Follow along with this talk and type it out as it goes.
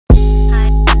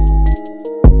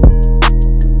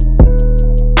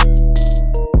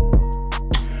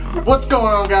What's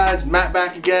going on, guys? Matt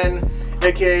back again,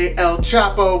 aka El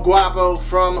Chapo Guapo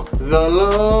from the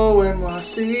Low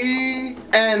NYC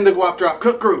and the Guap Drop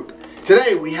Cook Group.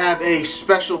 Today we have a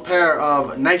special pair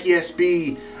of Nike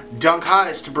SB Dunk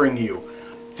Highs to bring you.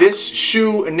 This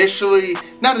shoe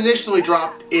not initially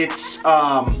dropped, its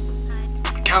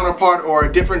counterpart or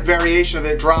a different variation of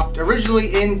it dropped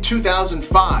originally in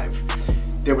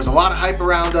 2005. There was a lot of hype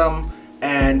around them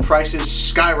and prices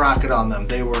skyrocketed on them.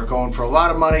 They were going for a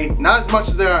lot of money, not as much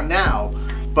as they are now,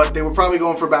 but they were probably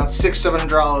going for about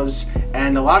 $600-700,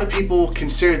 and a lot of people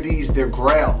consider these their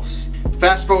grails.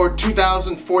 Fast forward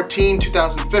 2014,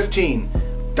 2015,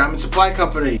 Diamond Supply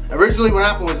Company. Originally what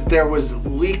happened was there was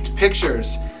leaked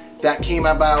pictures that came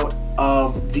about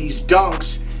of these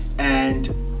dunks, and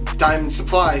Diamond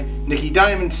Supply, Nicky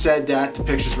Diamond, said that the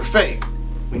pictures were fake.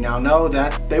 We now know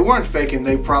that they weren't fake and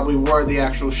they probably were the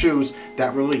actual shoes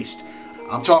that released.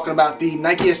 I'm talking about the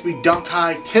Nike SB Dunk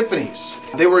High Tiffany's.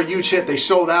 They were a huge hit, they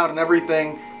sold out and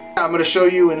everything. I'm going to show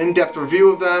you an in-depth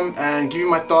review of them and give you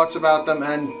my thoughts about them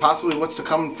and possibly what's to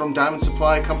come from Diamond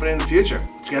Supply Company in the future.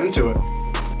 Let's get into it.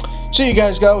 So you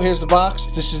guys go, here's the box.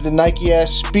 This is the Nike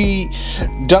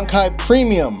SB Dunk High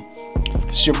Premium.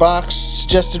 This is your box.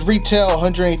 Suggested retail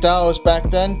 $108 back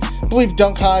then. I believe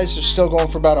Dunk Highs are still going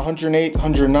for about $108,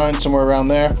 $109, somewhere around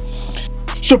there.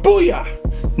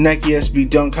 Shibuya! Nike SB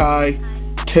Dunk High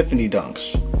Tiffany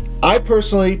Dunks. I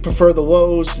personally prefer the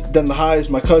lows than the highs.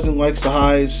 My cousin likes the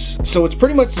highs. So it's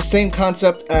pretty much the same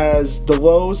concept as the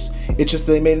lows. It's just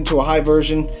they made it into a high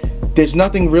version. There's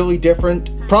nothing really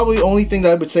different. Probably the only thing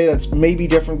that I would say that's maybe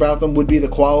different about them would be the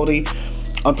quality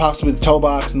on possibly the toe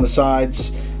box and the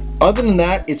sides. Other than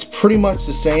that, it's pretty much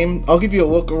the same. I'll give you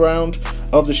a look around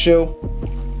of the shoe,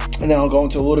 and then I'll go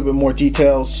into a little bit more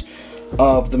details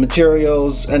of the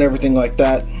materials and everything like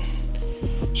that.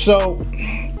 So,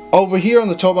 over here on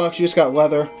the toe box, you just got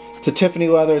leather. It's a Tiffany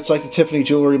leather. It's like the Tiffany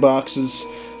jewelry boxes.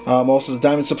 Also the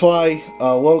Diamond Supply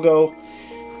logo.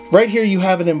 Right here you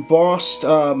have an embossed,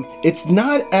 it's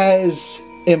not as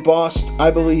embossed, I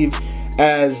believe,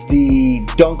 as the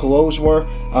Dunk lows were.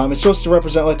 It's supposed to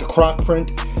represent like a croc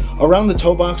print. Around the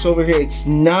toe box over here, it's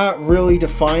not really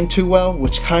defined too well,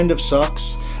 which kind of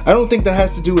sucks. I don't think that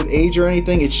has to do with age or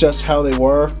anything, it's just how they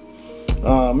were.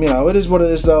 You know, it is what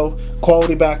it is though.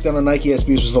 Quality back then on Nike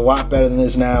SBs was a lot better than it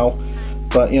is now.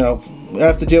 But, you know, we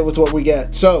have to deal with what we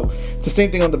get. So, it's the same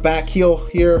thing on the back heel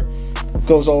here.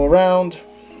 Goes all around.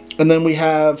 And then we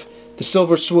have the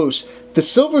silver swoosh. The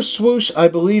silver swoosh, I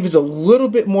believe, is a little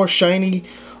bit more shiny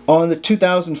on the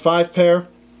 2005 pair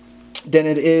than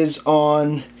it is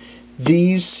on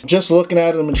these. Just looking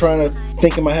at them and trying to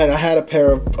think in my head, I had a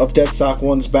pair of dead stock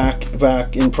ones back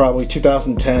in probably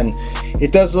 2010.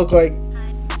 It does look like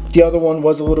the other one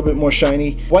was a little bit more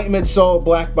shiny. White midsole,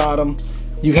 black bottom.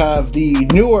 You have the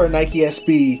newer Nike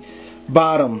SB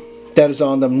bottom that is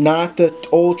on them, not the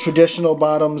old traditional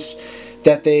bottoms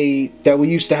that we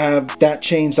used to have. That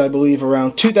changed, I believe,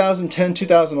 around 2010,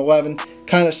 2011.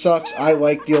 Kind of sucks. I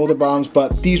like the older bottoms,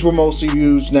 but these were mostly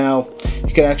used now.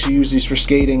 You can actually use these for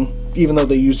skating, even though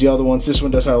they use the other ones. This one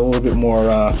does have a little bit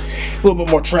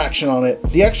more traction on it.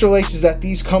 The extra laces that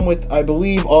these come with, I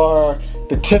believe, are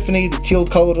the Tiffany, the teal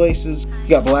colored laces. You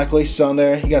got black laces on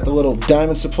there. You got the little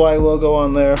Diamond Supply logo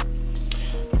on there.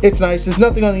 It's nice. There's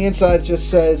nothing on the inside. It just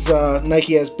says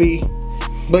Nike SB.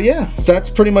 But yeah, so that's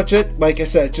pretty much it. Like I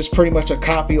said, it's just pretty much a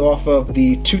copy off of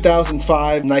the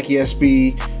 2005 Nike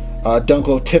SB Dunk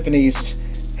Low Tiffany's.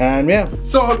 And yeah,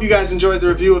 so I hope you guys enjoyed the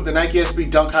review of the Nike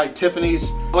SB Dunk High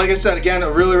Tiffany's. Like I said, again,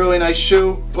 a really, really nice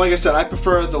shoe. Like I said, I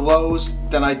prefer the lows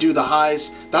than I do the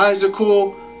highs. The highs are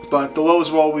cool, but the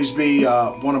lows will always be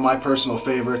one of my personal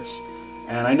favorites.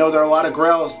 And I know there are a lot of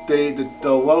grails. The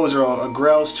lows are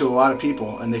grails to a lot of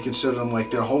people, and they consider them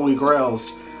like their holy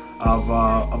grails of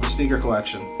a sneaker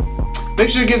collection. Make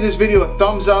sure to give this video a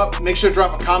thumbs up. Make sure to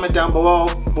drop a comment down below.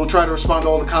 We'll try to respond to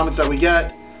all the comments that we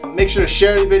get. Make sure to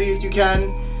share the video if you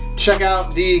can. Check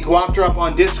out the Guap Drop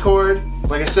on Discord.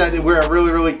 Like I said, we're a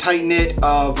really, really tight knit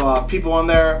of people on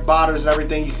there, botters and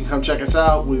everything. You can come check us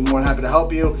out. We're more than happy to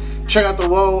help you. Check out the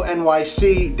lownyc.com.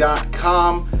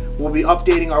 We'll be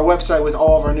updating our website with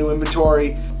all of our new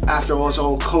inventory after this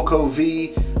whole Coco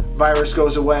V virus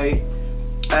goes away.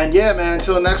 And yeah, man,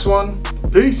 until the next one,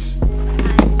 peace.